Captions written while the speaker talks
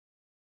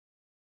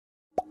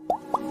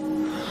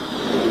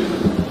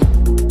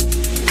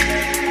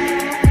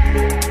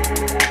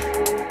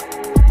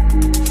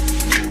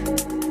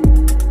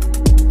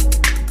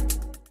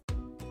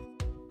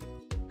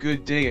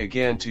Good day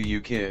again to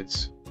you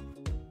kids.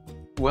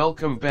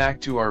 Welcome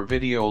back to our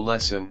video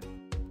lesson.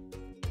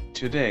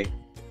 Today,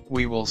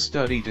 we will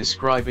study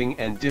describing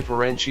and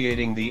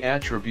differentiating the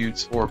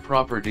attributes or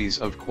properties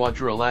of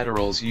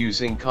quadrilaterals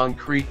using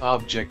concrete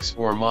objects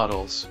or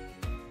models.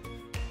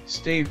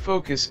 Stay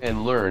focused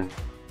and learn.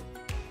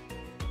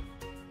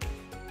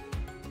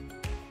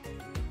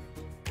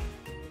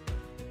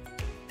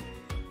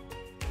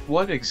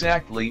 What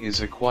exactly is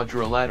a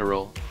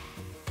quadrilateral?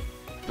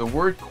 The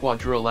word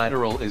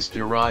quadrilateral is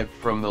derived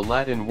from the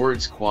Latin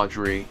words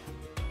quadri,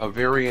 a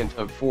variant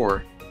of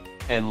four,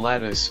 and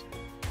latus,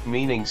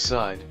 meaning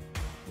side.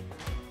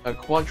 A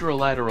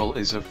quadrilateral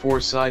is a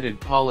four-sided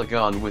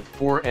polygon with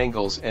four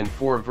angles and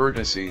four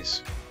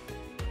vertices.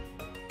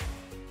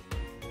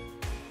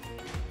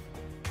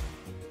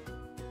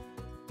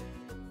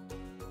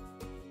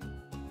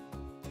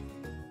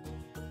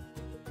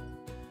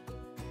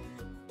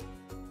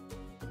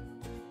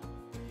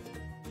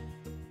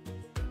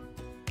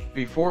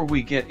 Before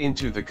we get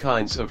into the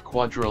kinds of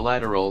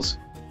quadrilaterals,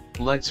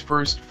 let's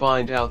first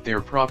find out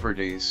their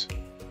properties.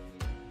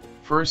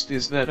 First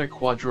is that a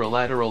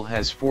quadrilateral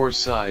has four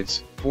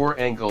sides, four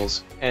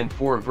angles, and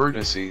four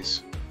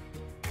vertices.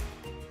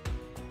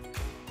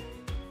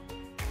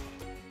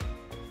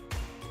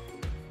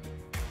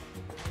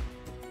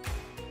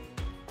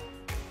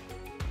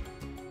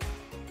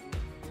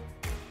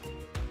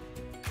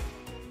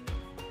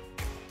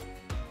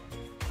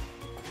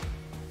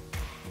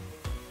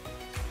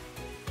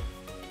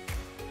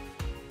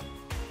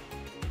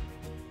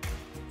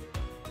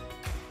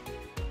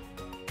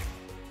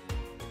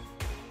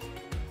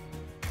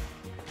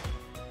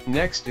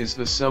 Next is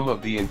the sum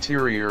of the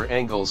interior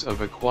angles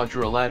of a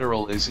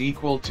quadrilateral is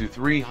equal to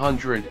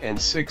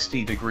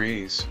 360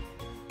 degrees.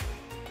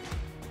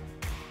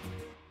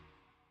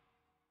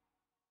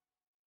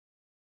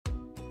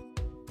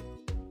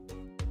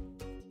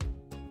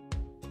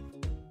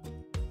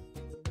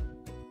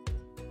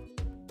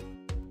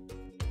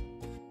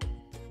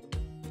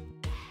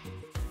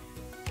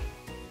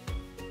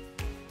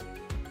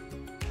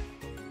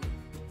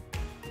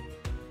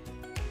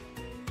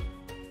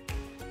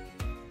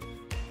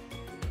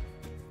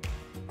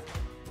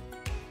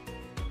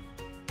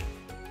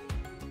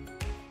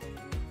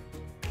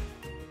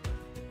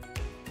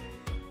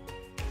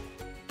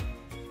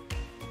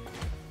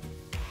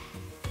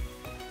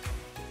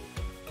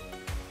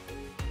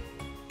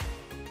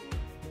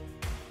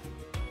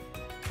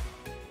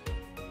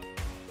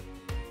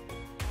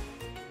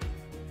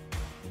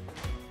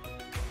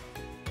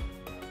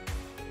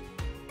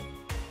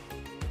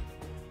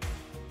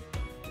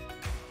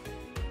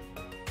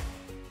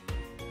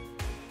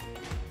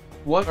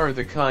 What are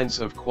the kinds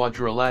of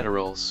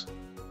quadrilaterals?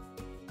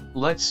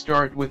 Let's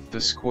start with the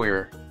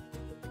square.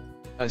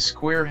 A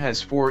square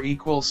has four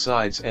equal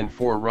sides and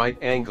four right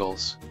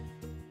angles.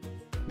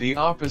 The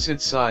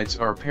opposite sides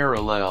are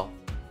parallel.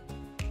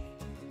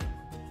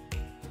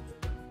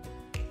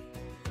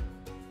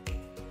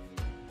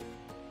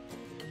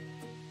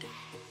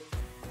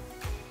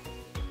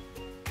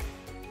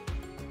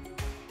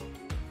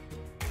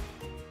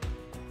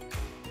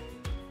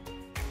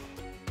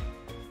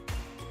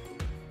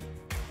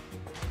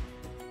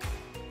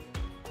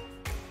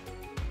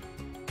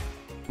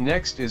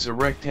 Next is a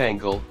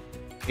rectangle.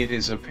 It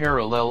is a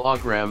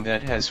parallelogram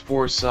that has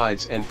four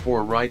sides and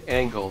four right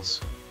angles.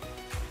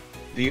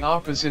 The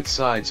opposite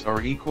sides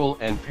are equal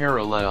and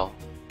parallel.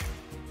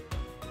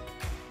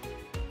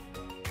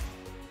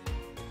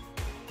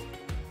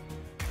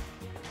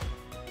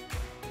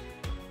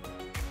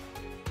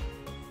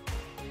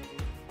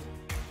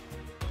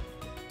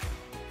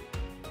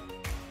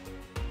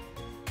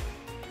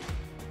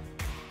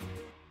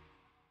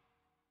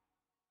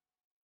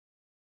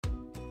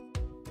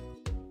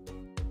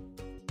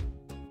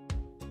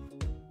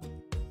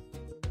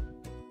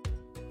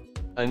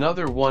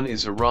 Another one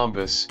is a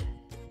rhombus.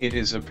 It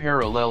is a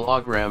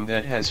parallelogram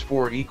that has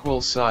four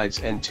equal sides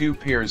and two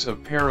pairs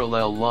of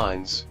parallel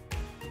lines.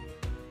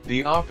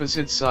 The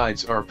opposite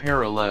sides are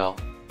parallel.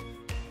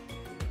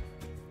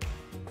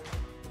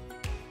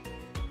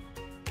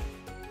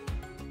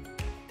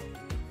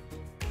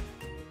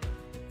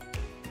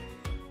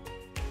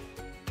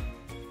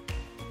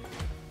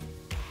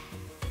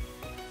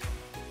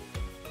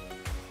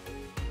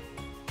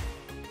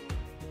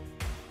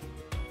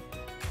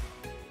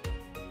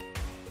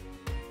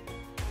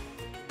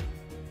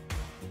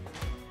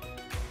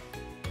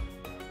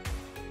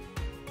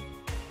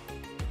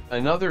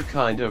 Another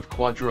kind of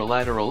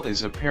quadrilateral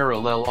is a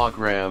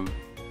parallelogram.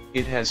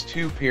 It has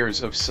two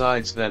pairs of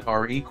sides that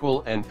are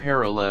equal and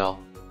parallel.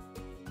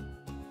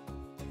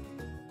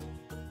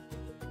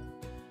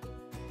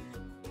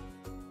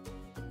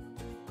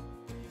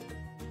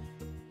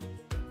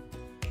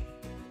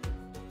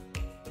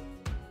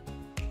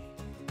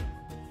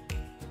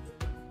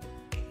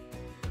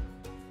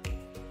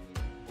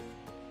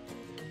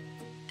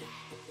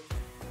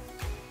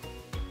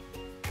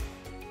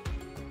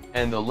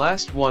 And the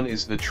last one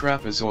is the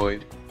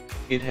trapezoid.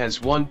 It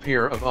has one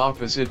pair of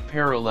opposite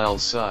parallel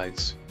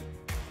sides.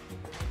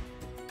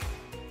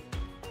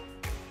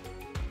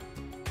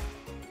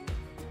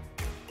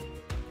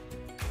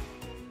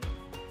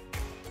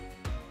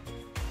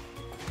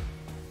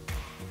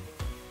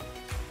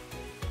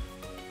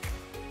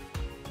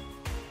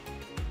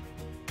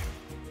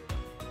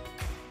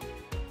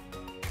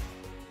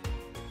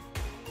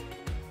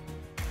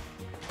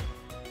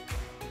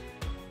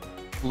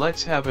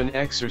 Let's have an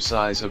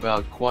exercise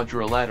about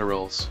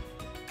quadrilaterals.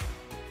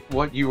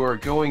 What you are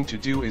going to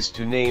do is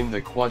to name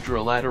the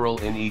quadrilateral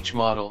in each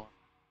model.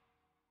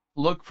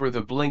 Look for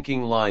the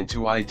blinking line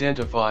to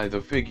identify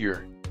the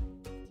figure.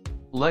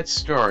 Let's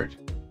start.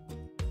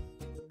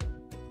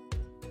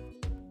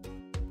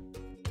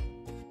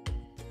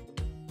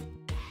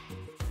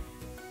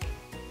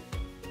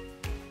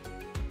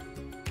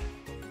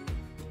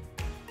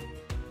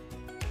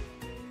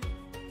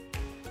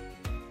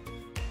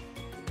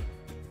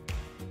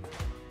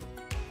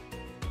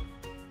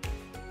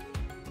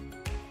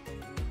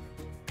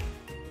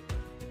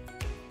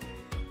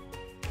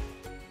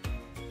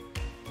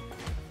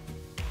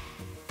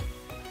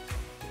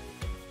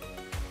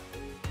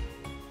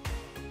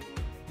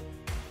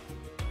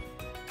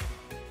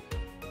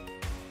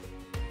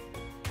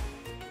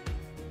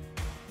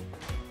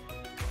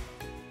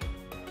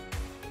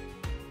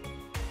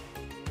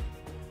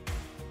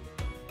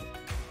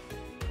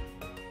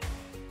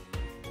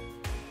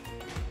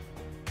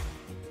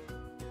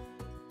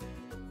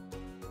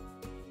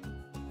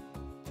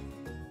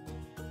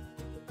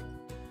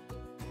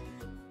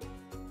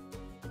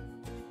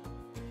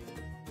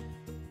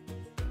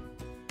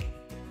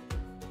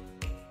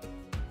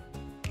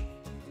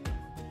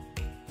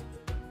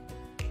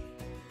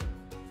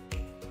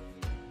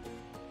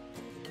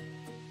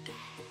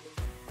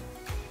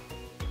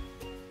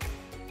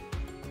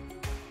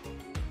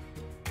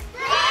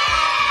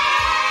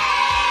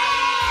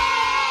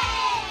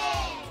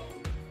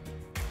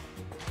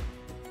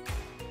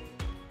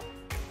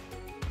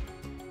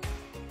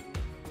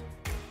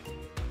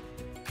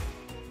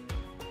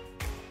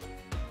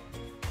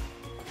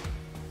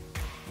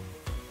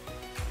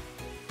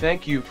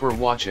 Thank you for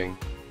watching.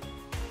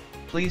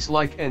 Please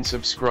like and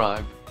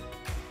subscribe.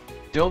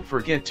 Don't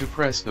forget to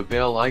press the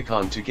bell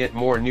icon to get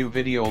more new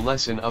video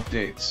lesson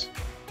updates.